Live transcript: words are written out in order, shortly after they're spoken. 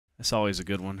That's always a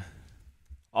good one.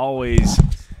 Always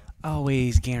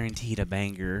guaranteed a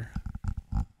banger.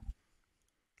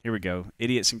 Here we go.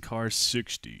 Idiots in Cars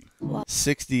 60.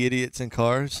 60 idiots in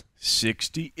cars?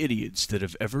 60 idiots that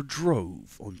have ever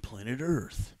drove on planet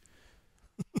Earth.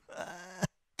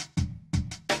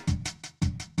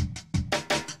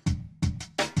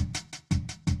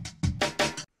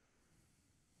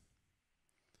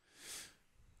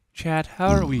 Chat, how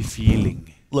are we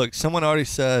feeling? Look, someone already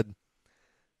said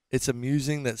it's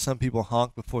amusing that some people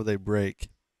honk before they brake.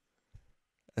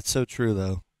 That's so true,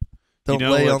 though. Don't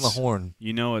lay on the horn.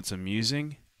 You know what's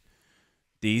amusing?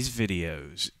 These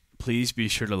videos. Please be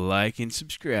sure to like and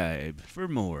subscribe for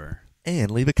more.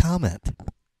 And leave a comment.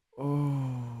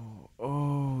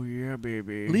 Oh, yeah,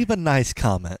 baby. Leave a nice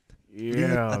comment.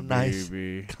 Yeah, leave a nice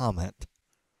baby. comment.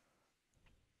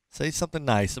 Say something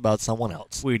nice about someone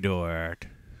else. We do it.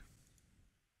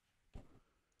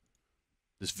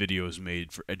 This video is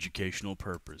made for educational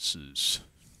purposes.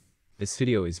 This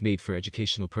video is made for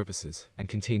educational purposes and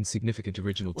contains significant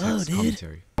original text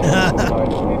commentary. Oh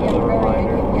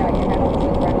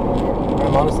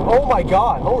my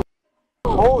god,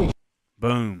 holy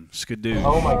Boom, skadoo.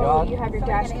 oh my god. You have your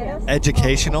dash cam.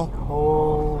 Educational.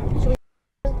 Oh.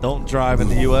 Don't drive in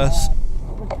the U.S.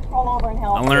 Crawl over and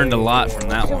help. I learned a lot from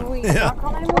that Should one. we not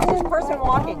call 911? What's this person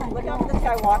walking? Look at this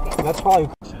guy walking. That's probably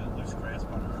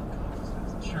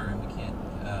Sure, we can't.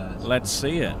 Let's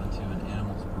see it. Into an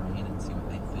animal's brain and see what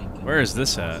they think. Where is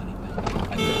this at?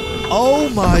 Oh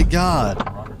my God!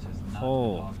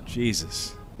 Oh,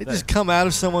 Jesus. It just come out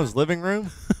of someone's living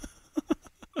room,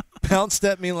 pounced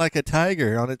at me like a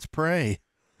tiger on its prey.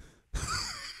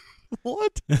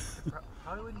 What?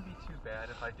 Probably wouldn't be too bad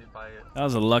if I did buy it. That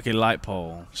was a lucky light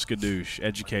pole. Skadoosh.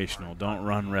 Educational. Don't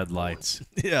run red lights.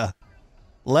 Yeah.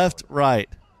 Left, right.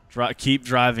 Keep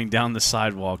driving down the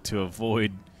sidewalk to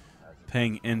avoid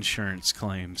paying insurance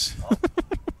claims.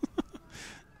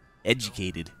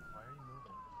 Educated.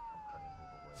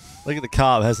 Look at the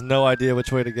cop. Has no idea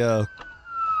which way to go.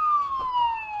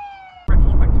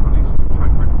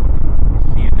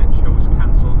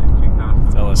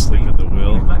 Fell asleep at the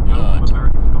wheel.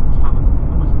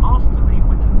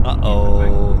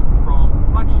 Uh-oh.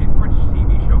 From flagship British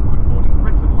TV show Good Morning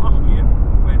Britain last year,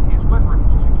 when his weather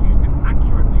reports accused him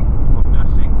accurately of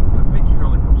nursing a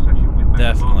vitriolic obsession with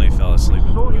Definitely fell asleep at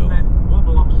the Saw him wheel. then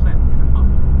wobble off set in a huff.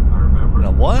 I remember.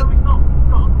 Now what? So he's not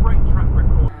a great track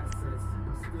record.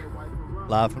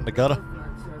 Live from the gutter.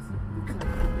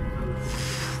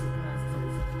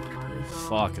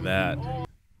 Fuck that.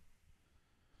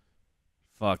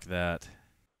 Fuck that.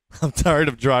 I'm tired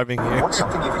of driving here. What's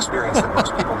something you've experienced that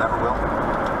most people never will?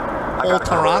 Old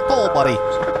Toronto, buddy.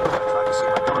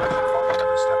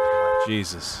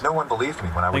 Jesus. No one believed me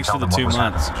when I would Thanks tell for the them what 2 was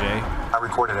months, happening. Jay. I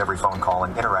recorded every phone call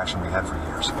and interaction we had for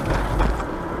years.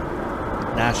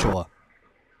 Nashua.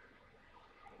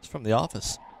 It's from The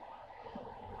Office.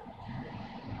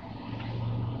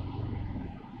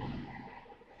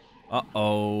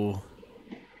 Uh-oh.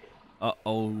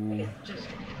 Uh-oh.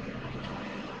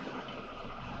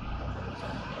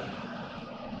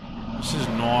 This is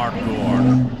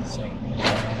Nardgord.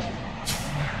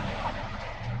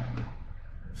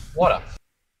 What a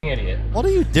f***ing idiot. What are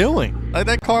you doing? Like,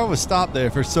 that car was stopped there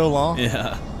for so long.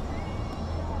 Yeah.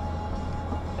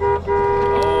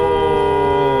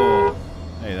 Oh.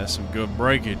 Hey, that's some good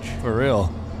breakage. For real.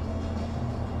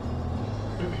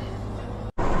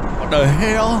 What the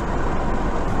hell?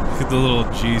 Look at the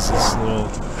little Jesus, little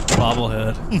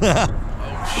bobblehead.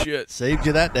 Oh, shit. Saved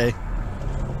you that day.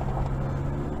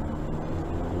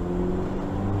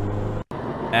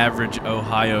 Average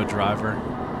Ohio driver.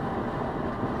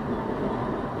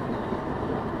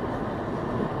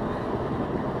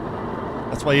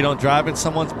 That's why you don't drive in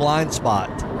someone's blind spot.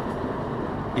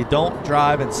 You don't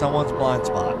drive in someone's blind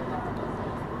spot.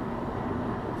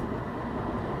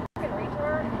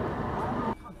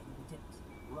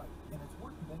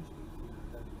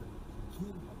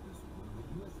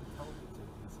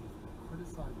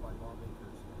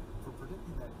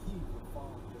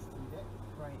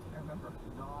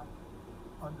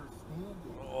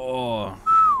 Oh,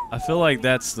 I feel like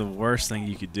that's the worst thing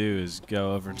you could do is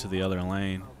go over into the other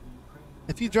lane.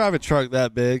 If you drive a truck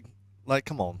that big, like,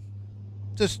 come on.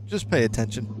 Just pay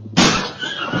attention.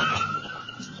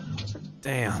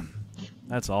 Damn,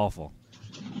 that's awful.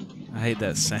 I hate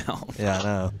that sound. Yeah, I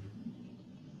know.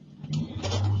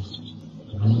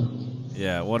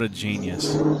 Yeah, what a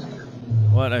genius.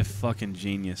 What a fucking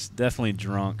genius. Definitely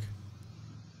drunk.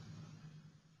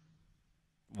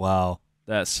 Wow.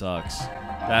 That sucks.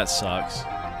 That sucks.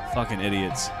 Fucking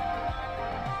idiots.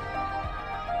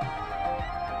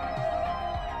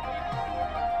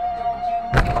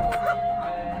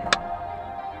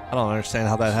 I don't understand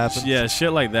how that happens. Yeah,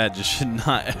 shit like that just should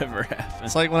not ever happen.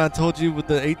 It's like when I told you what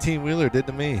the 18-wheeler did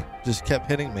to me. Just kept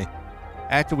hitting me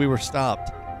after we were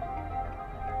stopped.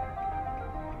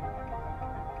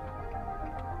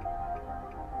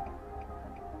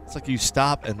 It's like you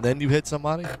stop and then you hit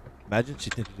somebody. Imagine she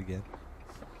did it again.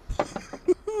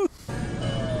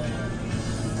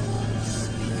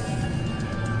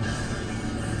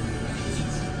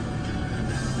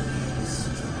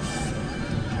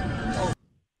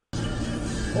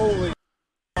 Holy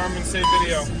Armin, save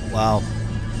video. Wow.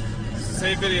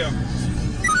 Save video.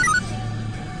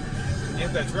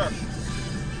 Get that truck.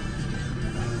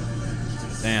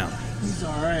 Damn. He's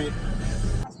alright.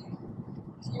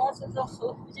 只要是在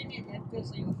河附近面前，就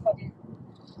是有靠近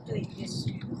对也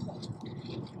是有可能。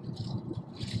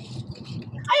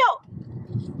哎呦！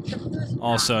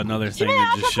 Also, another thing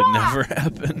that just should never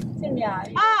happen. 这俩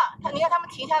啊，你看他们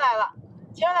停下来了，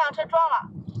前面两辆车撞了。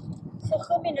是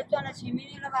后面的撞到前面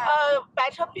的了吧？白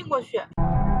车并过去。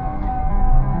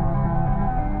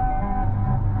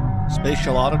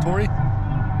 Spatial auditory?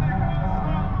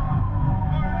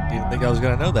 You didn't think I was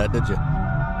going to know that, did you?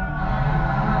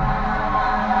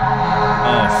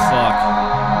 Oh, fuck.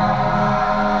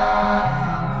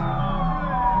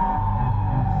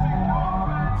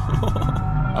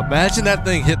 Imagine that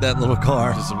thing hit that little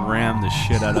car. Just ram the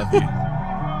shit out of you.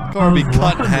 The car would be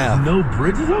cut in half. No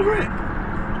bridges over it?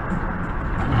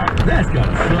 That's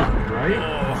gotta suck, right?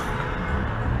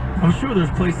 I'm sure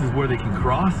there's places where they can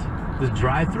cross. Just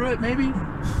drive through it, maybe?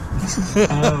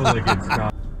 Oh, like it's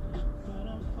got.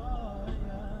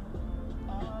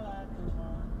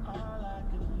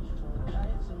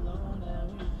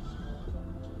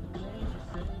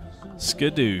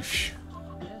 Skadoosh.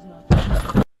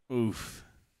 Oof.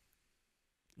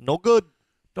 No good.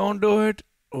 Don't do it.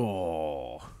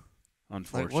 Oh.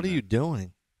 Unfortunate. Like, what are you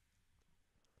doing?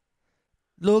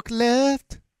 Look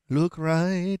left, look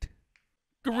right.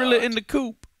 Gorilla in the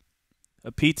coop.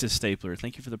 A pizza stapler.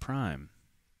 Thank you for the prime.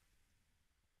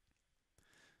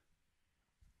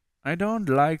 I don't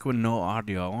like when no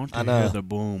audio. I want to hear the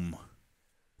boom.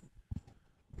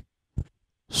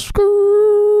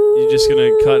 You're just going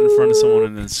to cut in front of someone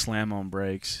and then slam on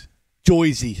brakes.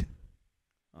 Joyzy.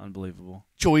 Unbelievable.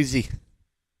 Joyzy.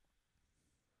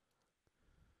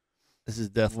 This is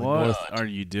definitely what North. Are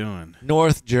you doing?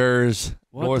 North Jers.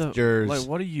 What North Jers. Like,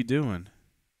 what are you doing?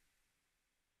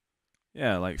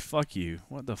 Yeah, like, fuck you.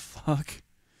 What the fuck?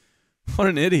 What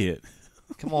an idiot.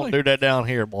 Come on, do that down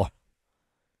here, boy.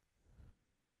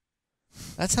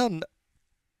 That's how...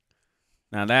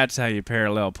 Now that's how you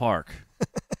parallel park.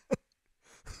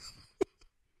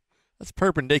 That's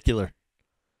perpendicular.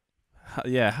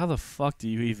 Yeah, how the fuck do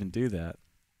you even do that?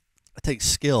 It takes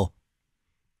skill.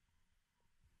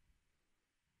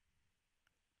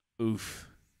 Oof.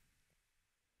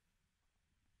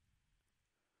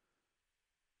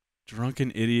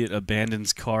 Drunken idiot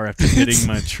abandons car after hitting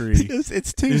my tree.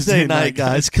 It's Tuesday night,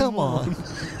 guys. Come on.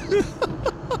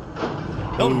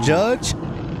 Don't judge.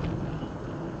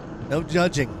 No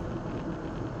judging.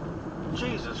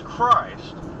 Jesus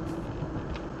Christ.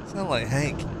 Sound like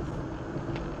Hank.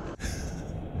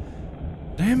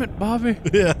 Damn it, Bobby.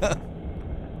 Yeah.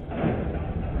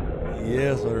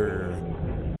 Yes, sir.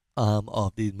 I'm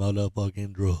off these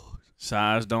motherfucking drugs.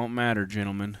 Size don't matter,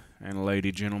 gentlemen and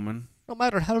lady gentlemen. No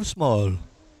matter how small.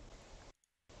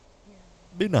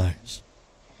 Be nice.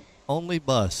 Only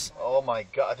bus. Oh my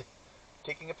God.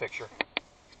 Taking a picture.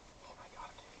 Oh my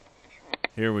God.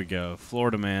 Here we go.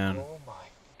 Florida man. Oh my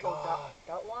God.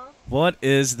 that one? What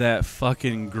is that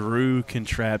fucking GRU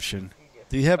contraption?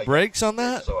 Do you have brakes on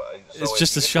that? It's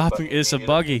just a shopping. It's a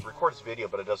buggy. It records video,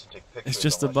 but it doesn't take pictures. It's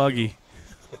just a buggy.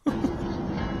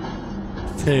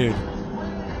 Dude.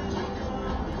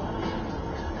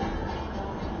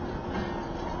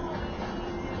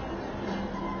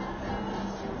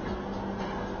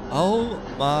 Oh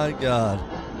my God.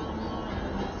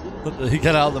 He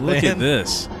got out of the van. Look at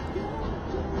this.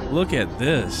 Look at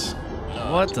this.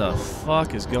 What the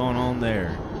fuck is going on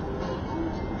there?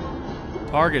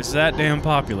 Target's that damn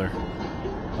popular.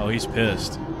 Oh, he's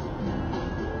pissed.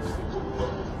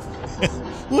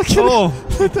 Look at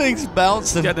the thing's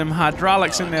bouncing. Got them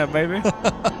hydraulics in there, baby.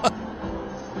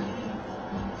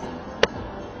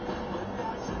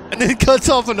 And then cuts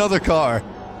off another car.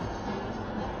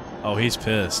 Oh, he's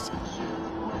pissed.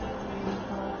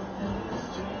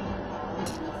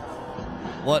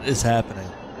 What is happening?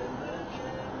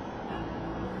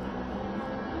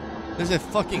 There's a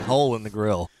fucking hole in the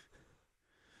grill.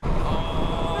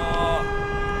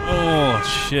 Oh,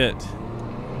 shit.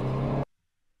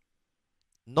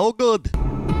 No good.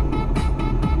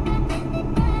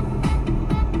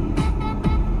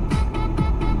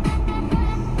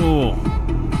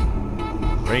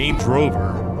 Range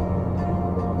Rover.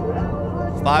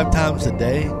 5 times a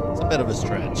day? It's a bit of a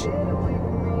stretch.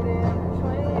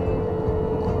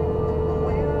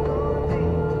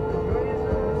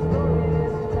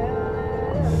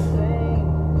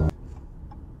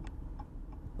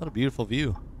 What a beautiful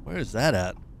view. Where is that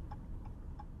at?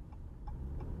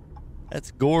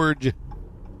 That's Gorge.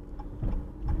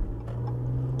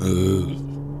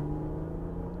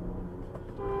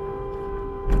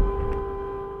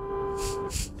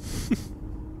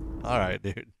 All right,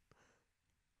 dude.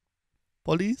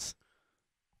 Police?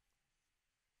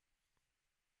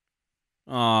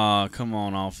 Aw, come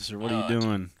on, officer. What are you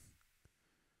doing?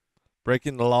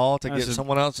 Breaking the law to That's get a-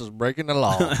 someone else's breaking the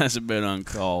law. That's a bit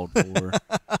uncalled for.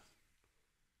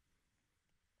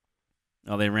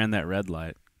 Oh, they ran that red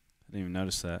light. I didn't even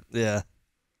notice that. Yeah.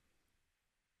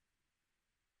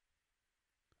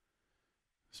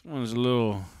 This one's a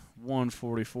little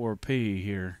 144p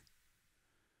here.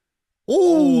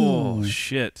 Ooh. Oh,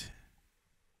 shit.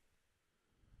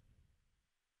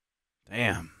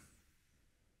 Damn.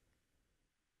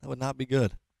 That would not be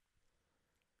good.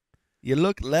 You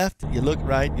look left, you look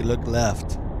right, you look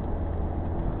left.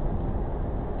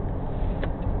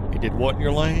 You did what in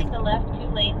your lane? Take the left 2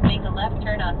 lanes, make a left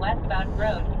turn on westbound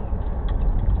road.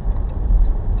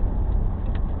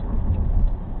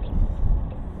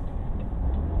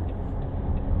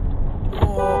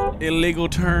 Oh, illegal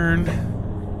turn.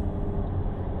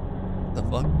 The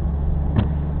fuck?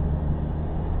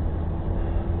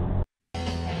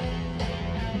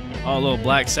 Oh, a little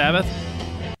Black Sabbath.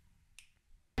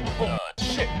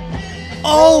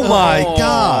 Oh my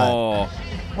god!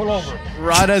 Pull over.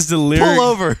 Right as the lyrics, Pull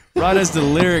over! right as the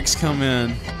lyrics come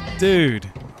in,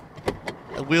 dude.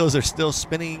 The wheels are still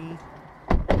spinning.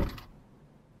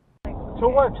 To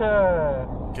what?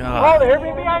 Oh, God. the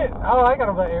Airbnb? I got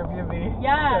about Airbnb.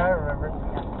 Yeah. I remember.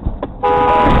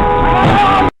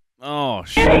 Oh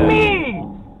Kidding shit. me!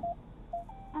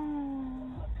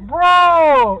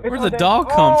 Bro! It's Where'd on the dog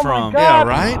come my from? Yeah, God.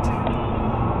 right?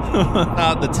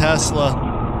 Not the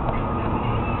Tesla.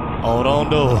 Hold on,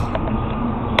 dude.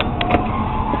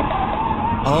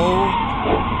 Oh.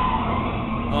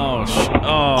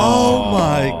 Oh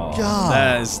my God.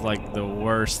 That is like the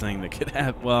worst thing that could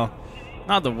happen. Well,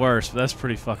 not the worst, but that's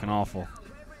pretty fucking awful.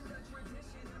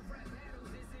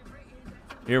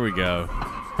 Here we go.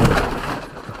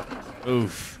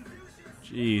 Oof.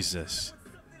 Jesus.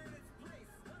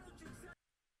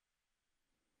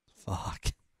 Fuck.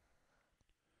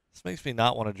 This makes me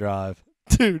not want to drive.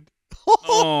 Dude.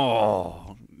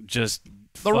 Oh, just The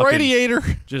fucking- radiator.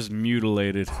 just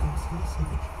mutilated.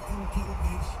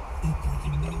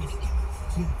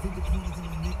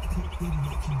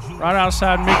 Right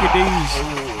outside Mickey D's.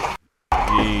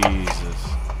 Jesus.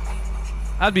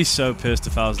 I'd be so pissed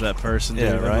if I was that person, dude.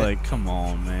 Yeah, I'd be right? like, come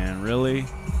on, man, really?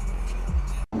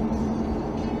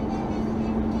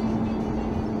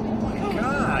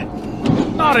 God.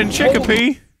 Not in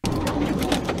Chicopee.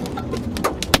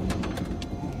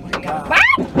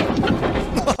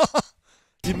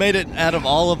 You made it out of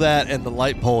all of that and the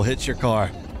light pole hits your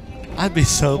car. I'd be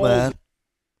so mad.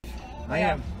 I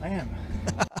am.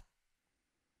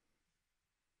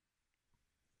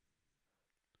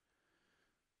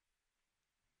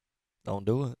 Don't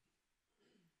do it.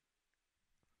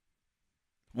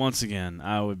 Once again,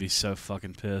 I would be so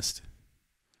fucking pissed.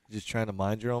 Just trying to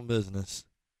mind your own business.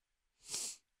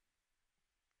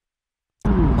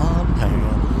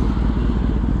 Montana.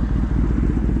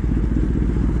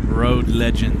 Road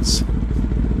legends.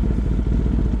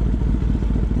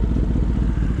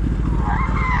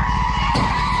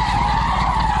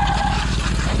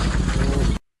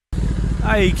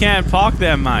 Hey, you can't park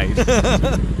there, mate.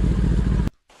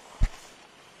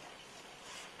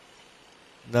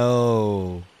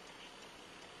 No.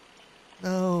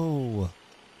 No.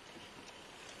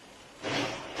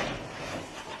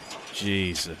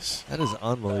 Jesus. That is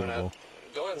unbelievable.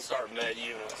 Go ahead and start med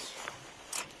units.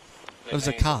 There's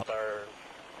a cop.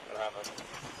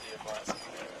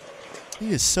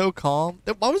 He is so calm.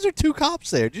 Why was there 2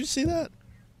 cops there? Did you see that?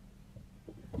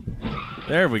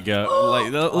 There we go.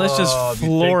 Like, let's just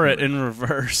floor it in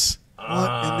reverse.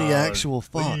 What in the actual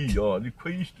fuck? The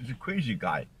crazy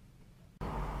guy.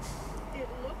 It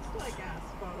looks like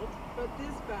asphalt, but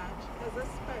this batch has a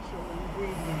special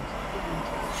ingredient.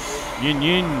 Yin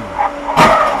yin.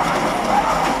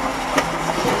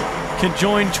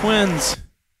 Conjoined twins.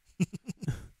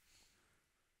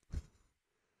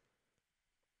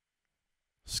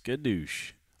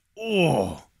 Skadoosh.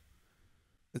 Oh.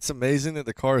 It's amazing that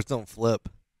the cars don't flip.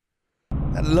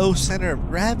 That low center of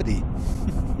gravity.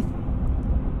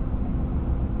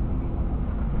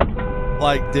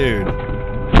 Like, dude.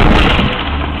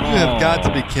 have got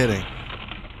to be kidding.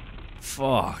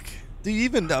 Fuck. Do you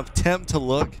even attempt to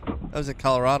look? That was in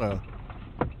Colorado.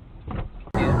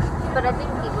 But I think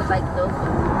he would like those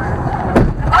ones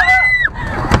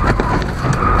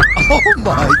Oh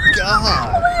my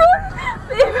god!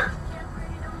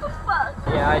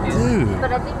 Yeah, I do. Dude.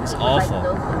 But I think it's he would awful. like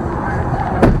those ones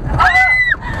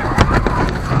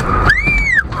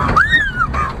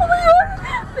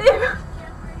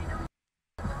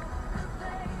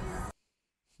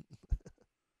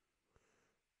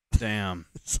Damn.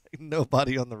 It's like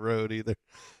nobody on the road either.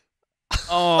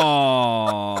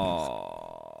 Oh,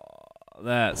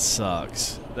 that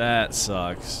sucks. That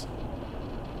sucks.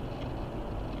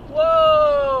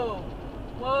 Whoa!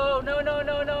 Whoa! No! No!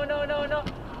 No! No! No! No! No!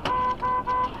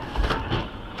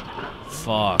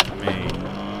 Fuck me.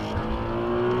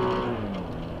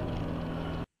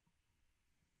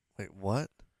 Wait, what?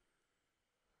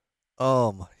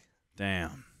 Oh my.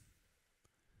 Damn.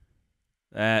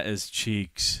 That is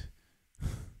cheeks.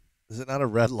 Is it not a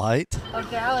red light? A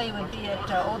galley would be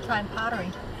at Old Time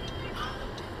Pottery.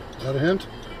 Is that a hint?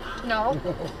 No.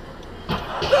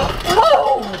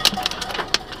 Whoa!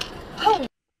 Oh!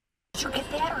 Did you get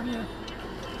that on you?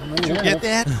 Did you get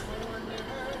that?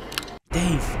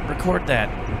 Dave, record that.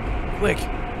 Quick.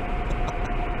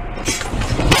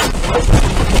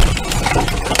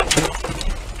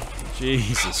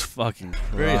 Jesus fucking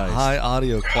Christ. Very high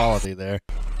audio quality there.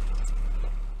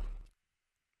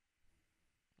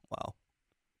 Wow.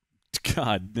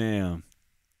 God damn.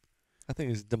 I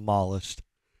think it's demolished.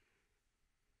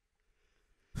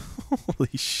 Holy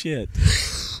shit.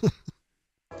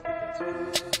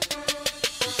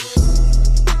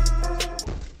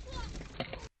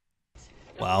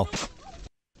 Wow.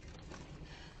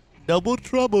 Double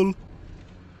trouble.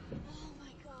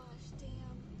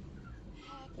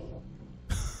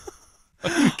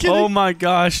 Oh my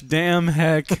gosh, damn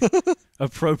heck.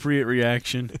 Appropriate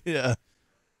reaction. Yeah.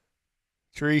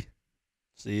 Tree.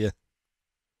 See ya.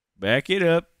 Back it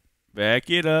up. Back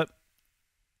it up.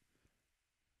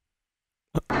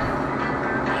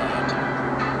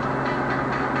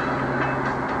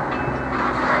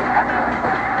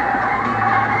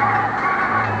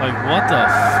 Like, what the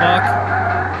fuck?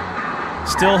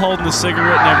 Still holding the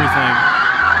cigarette and everything.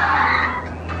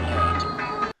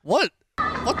 What?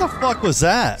 What the fuck was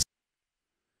that?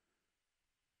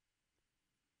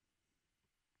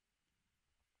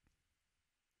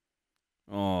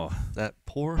 Oh. That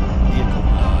poor vehicle.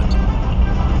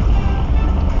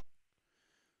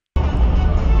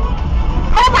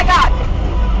 Oh my god!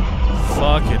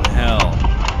 Fucking hell.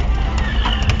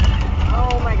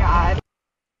 Oh my god.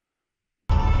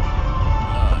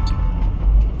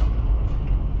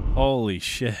 Holy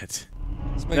shit.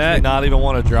 This makes me not even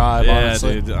want to drive, yeah,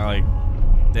 honestly. dude. Like,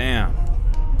 damn.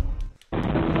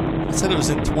 I said it was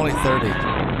in 2030.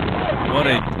 What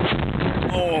a...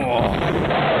 Oh.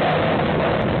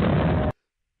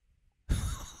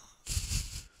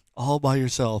 All by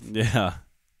yourself. Yeah.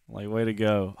 Like, way to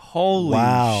go. Holy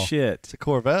wow. shit. It's a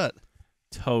Corvette.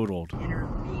 Totaled.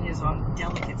 Intervene is on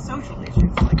delicate social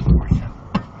issues like abortion.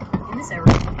 In this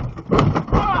area.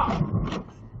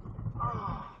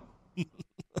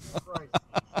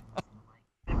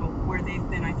 Where they've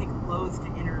been, I think, loath to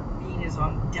intervene is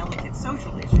on delicate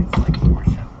social issues like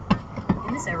abortion.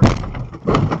 In this area.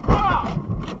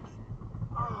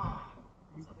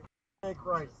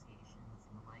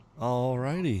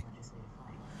 Alrighty.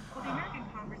 Well, the American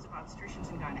Congress of Obstetricians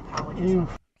and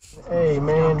Gynecologists. Hey,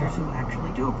 man. Doctors who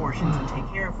actually do abortions and take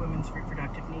care of women's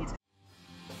reproductive needs.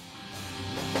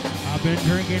 I've been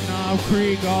drinking off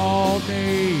Creek all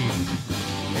day,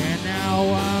 and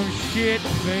now I'm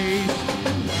shit-faced.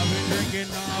 I've been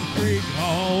drinking off Creek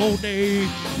all day,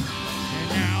 and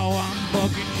now I'm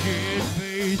fucking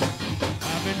shit-faced.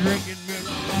 I've been drinking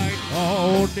Miller Lite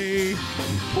all day,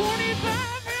 25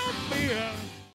 ounce beer.